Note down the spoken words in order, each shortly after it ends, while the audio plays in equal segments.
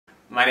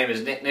My name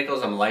is Nick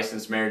Nichols. I'm a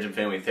licensed marriage and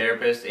family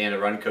therapist and a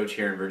run coach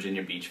here in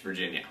Virginia Beach,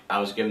 Virginia. I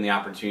was given the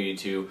opportunity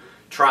to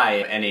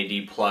try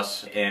NAD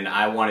Plus, and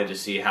I wanted to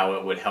see how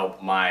it would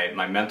help my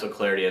mental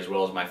clarity as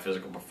well as my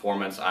physical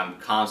performance. I'm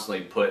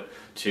constantly put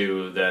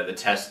to the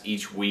test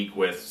each week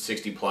with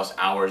 60+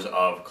 hours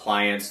of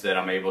clients that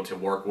I'm able to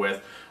work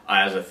with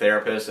as a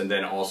therapist, and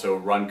then also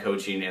run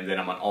coaching, and then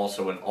I'm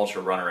also an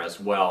ultra runner as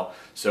well.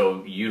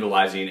 So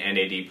utilizing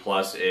NAD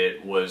Plus,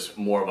 it was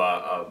more of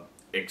a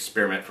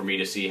experiment for me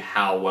to see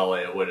how well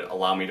it would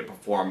allow me to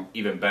perform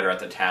even better at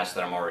the tasks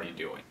that I'm already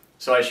doing.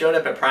 So I showed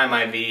up at Prime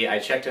IV, I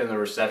checked in the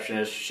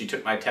receptionist, she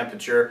took my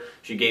temperature,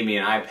 she gave me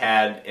an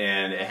iPad,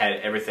 and it had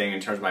everything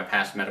in terms of my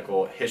past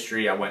medical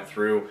history. I went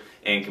through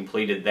and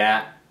completed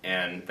that,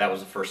 and that was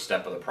the first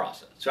step of the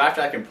process. So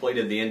after I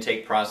completed the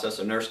intake process,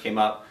 a nurse came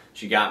up,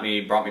 she brought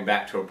me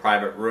back to a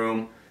private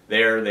room.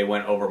 There they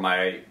went over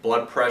my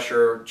blood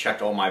pressure,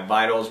 checked all my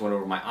vitals, went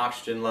over my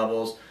oxygen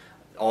levels,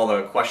 all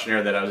the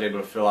questionnaire that I was able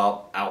to fill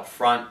out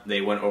front.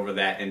 They went over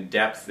that in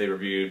depth. They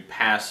reviewed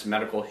past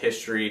medical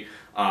history,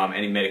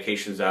 any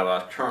medications that I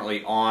was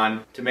currently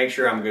on, to make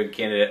sure I'm a good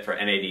candidate for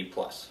NAD+.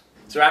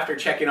 So after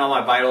checking all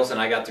my vitals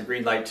and I got the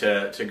green light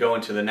to go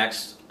into the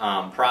next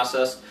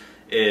process,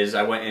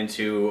 I went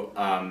into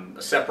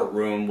a separate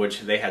room,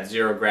 which they had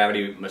zero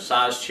gravity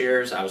massage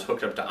chairs. I was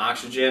hooked up to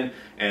oxygen,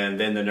 and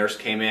then the nurse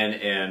came in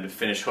and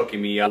finished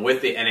hooking me up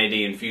with the NAD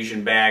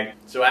infusion bag.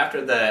 So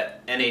after the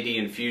NAD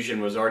infusion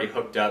was already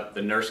hooked up,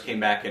 the nurse came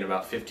back in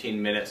about 15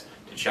 minutes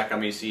to check on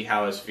me, see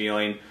how I was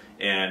feeling,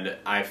 and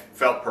I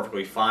felt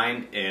perfectly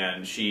fine,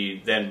 and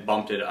she then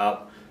bumped it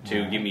up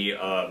to give me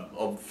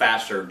a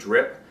faster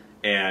drip,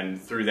 and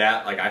through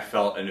that, like, I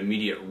felt an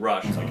immediate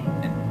rush. It's like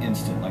an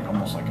instant, like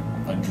almost like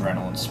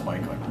adrenaline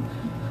spike, like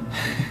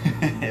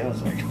it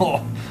was like,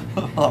 oh,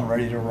 I'm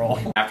ready to roll.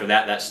 After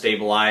that, that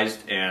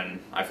stabilized and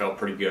I felt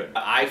pretty good.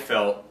 I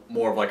felt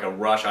more of like a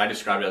rush. I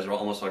described it as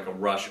almost like a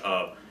rush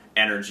of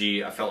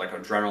energy. I felt like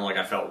adrenaline, like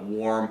I felt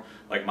warm,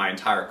 like my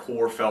entire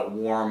core felt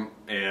warm,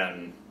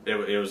 and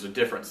it was a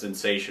different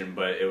sensation,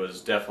 but it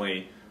was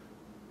definitely,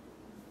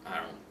 I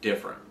don't know,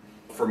 different.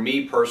 For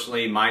me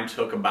personally, mine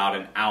took about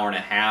an hour and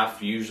a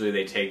half. Usually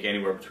they take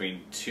anywhere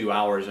between 2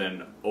 hours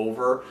and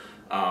over.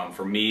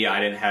 For me, I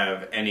didn't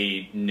have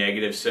any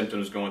negative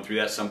symptoms going through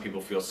that. Some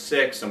people feel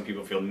sick, some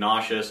people feel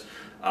nauseous.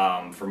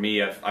 For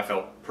me, I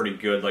felt pretty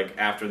good. Like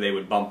after they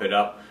would bump it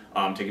up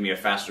to give me a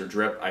faster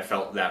drip, I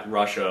felt that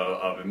rush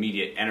of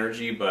immediate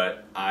energy,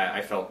 but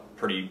I felt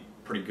pretty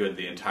good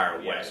the entire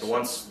way. Yeah, so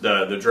once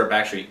the drip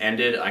actually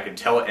ended, I could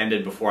tell it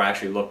ended before I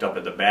actually looked up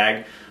at the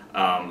bag.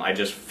 I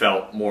just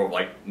felt more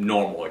like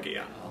normal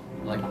again.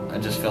 Like I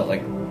just felt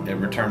like it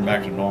returned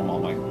back to normal.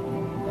 Like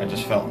I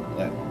just felt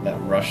that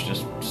rush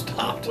just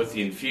stopped. With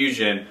the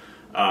infusion,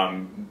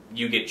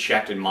 you get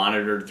checked and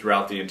monitored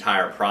throughout the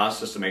entire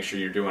process to make sure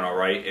you're doing all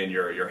right and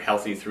you're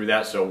healthy through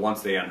that. So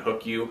once they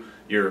unhook you,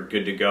 you're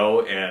good to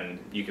go and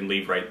you can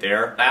leave right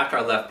there. After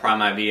I left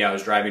Prime IV, I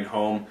was driving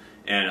home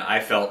and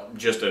I felt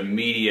just an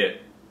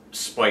immediate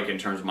spike in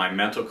terms of my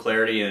mental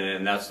clarity,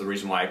 and that's the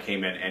reason why I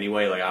came in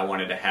anyway. Like I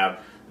wanted to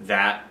have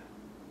that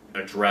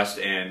addressed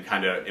and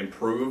kind of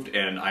improved,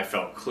 and I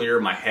felt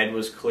clear, my head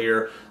was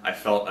clear, I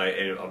felt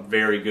a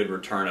very good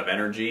return of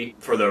energy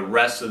for the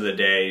rest of the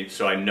day.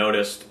 So I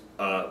noticed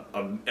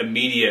an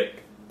immediate,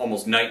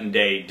 almost night and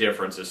day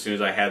difference as soon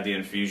as I had the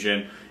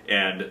infusion,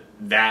 and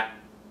that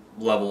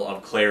level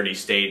of clarity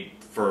stayed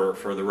for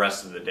the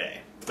rest of the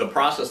day. The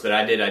process that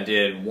I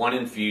did one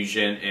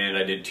infusion and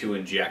I did 2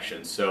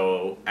 injections.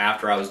 So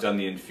after I was done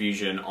the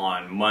infusion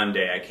on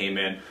Monday, I came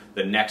in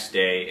the next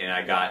day and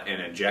I got an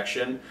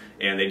injection,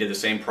 and they did the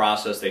same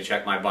process. They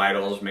checked my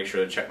vitals, make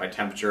sure to check my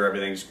temperature,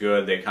 everything's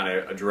good. They kind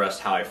of addressed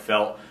how I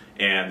felt,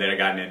 and then I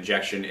got an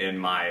injection in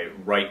my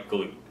right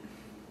glute.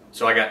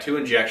 So I got 2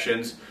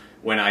 injections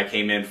when I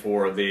came in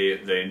for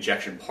the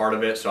injection part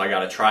of it. So I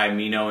got a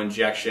tri-amino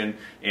injection,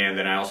 and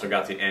then I also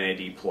got the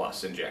NAD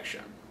Plus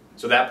injection.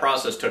 So that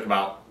process took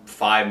about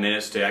 5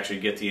 minutes to actually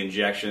get the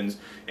injections,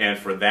 and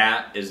for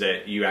that is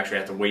that you actually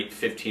have to wait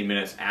 15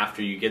 minutes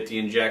after you get the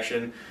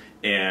injection,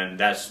 and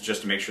that's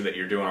just to make sure that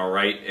you're doing all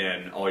right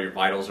and all your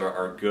vitals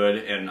are good.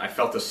 And I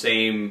felt the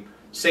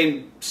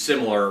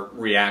similar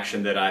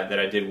reaction that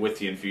I did with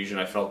the infusion.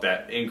 I felt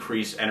that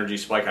increased energy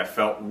spike. I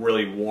felt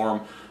really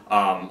warm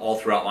all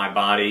throughout my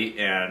body,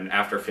 and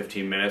after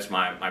 15 minutes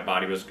my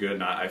body was good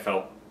and I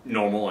felt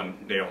normal,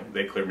 and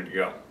they cleared me to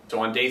go. So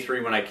on day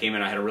 3 when I came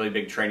in, I had a really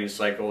big training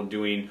cycle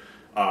doing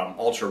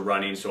ultra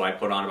running, so I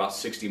put on about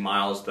 60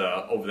 miles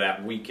over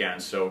that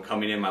weekend. So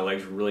coming in, my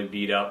legs were really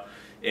beat up,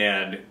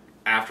 and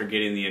after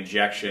getting the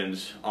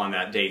injections on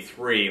that day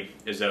 3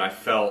 is that I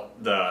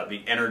felt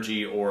the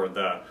energy, or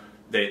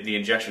the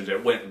injections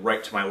that went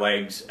right to my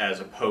legs as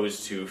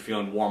opposed to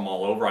feeling warm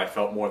all over. I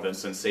felt more of the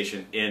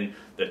sensation in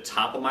the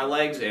top of my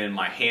legs and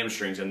my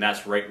hamstrings, and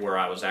that's right where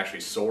I was actually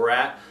sore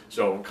at.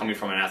 So coming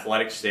from an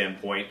athletic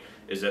standpoint,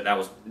 is that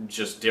was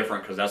just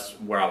different, because that's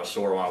where I was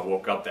sore when I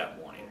woke up that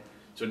morning.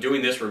 So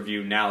doing this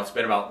review now, it's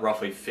been about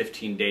roughly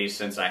 15 days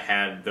since I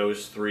had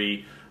those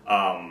 3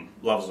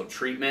 levels of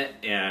treatment,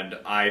 and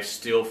I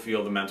still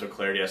feel the mental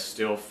clarity. I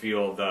still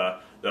feel the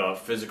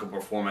physical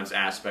performance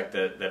aspect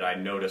that I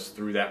noticed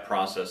through that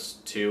process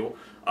too.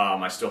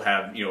 I still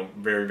have, you know,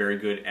 very, very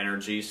good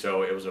energy,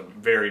 so it was a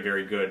very,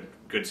 very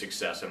good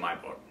success in my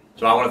book.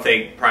 So I want to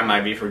thank Prime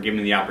IV for giving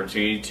me the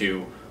opportunity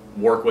to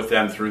work with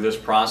them through this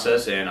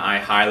process, and I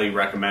highly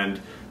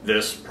recommend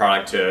this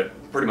product to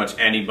pretty much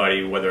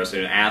anybody, whether it's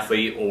an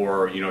athlete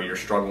or, you know, you're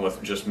struggling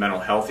with just mental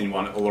health and you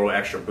want a little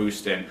extra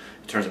boost in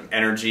terms of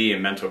energy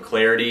and mental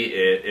clarity.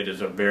 It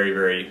is a very,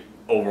 very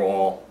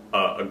overall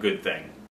a good thing.